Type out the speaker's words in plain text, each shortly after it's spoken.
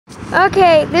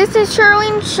Okay, this is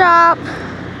Charlene's shop,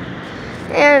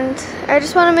 and I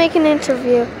just want to make an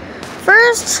interview.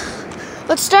 First,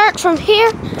 let's start from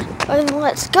here, and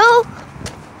let's go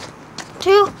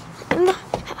to the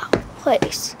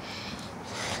place.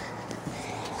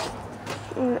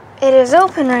 It is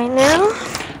open right now.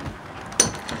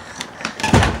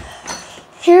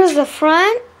 Here's the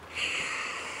front.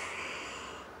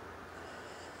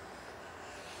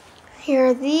 Here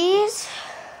are these.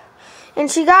 And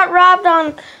she got robbed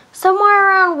on somewhere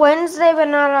around Wednesday, but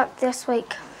not up this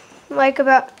week. Like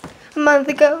about a month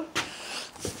ago.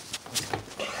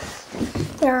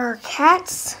 There are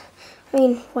cats. I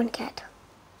mean, one cat.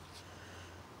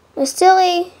 Miss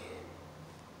Tilly.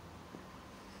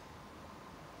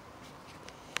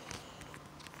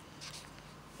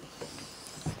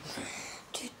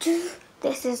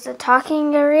 This is the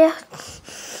talking area.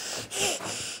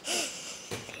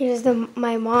 Here's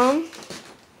my mom.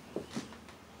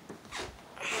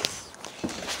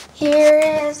 Here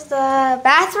is the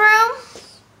bathroom.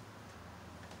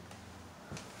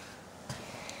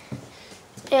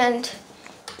 And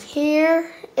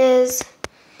here is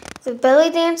the belly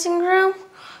dancing room,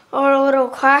 or a little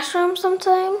classroom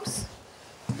sometimes.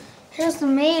 Here's the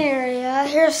main area.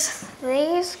 Here's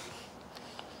these.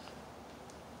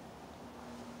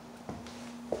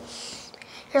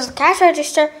 Here's the cash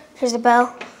register. Here's the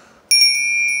bell.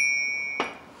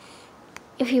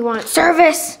 If you want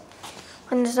service,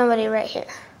 and there's somebody right here.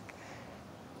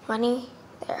 Money,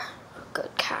 there, good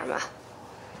karma.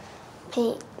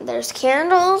 Paint, there's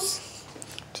candles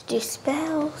to do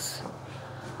spells.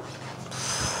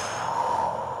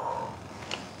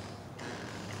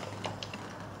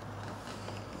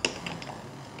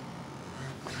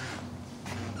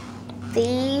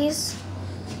 These.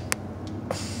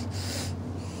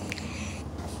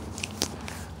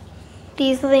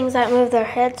 These are the things that move their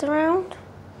heads around.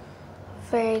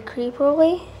 Very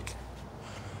creepily.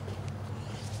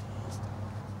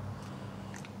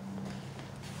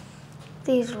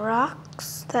 These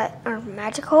rocks that are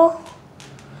magical.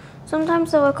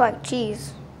 Sometimes they look like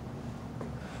cheese.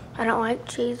 I don't like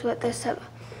cheese, but this have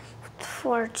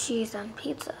 4 cheese on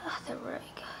pizza. They're really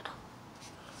good.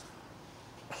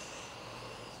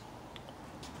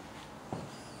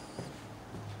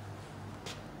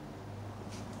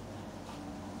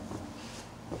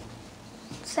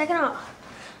 Second off.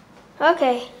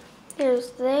 Okay,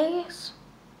 here's these.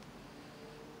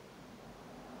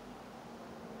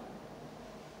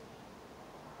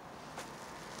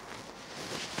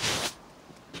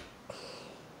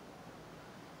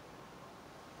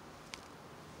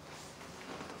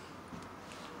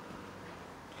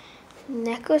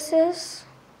 Necklaces.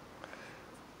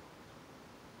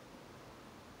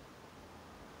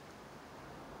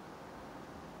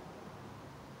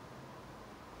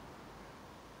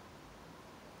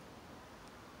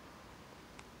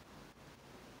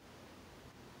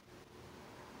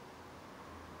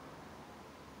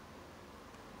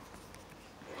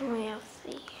 And we have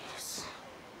these.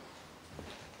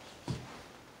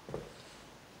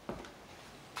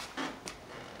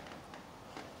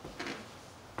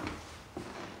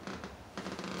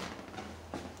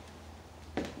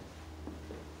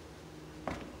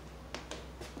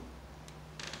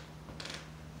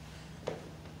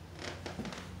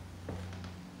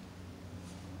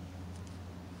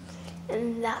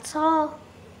 And that's all.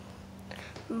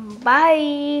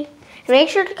 Bye. Make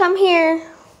sure to come here.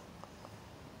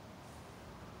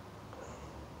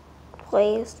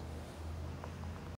 Please.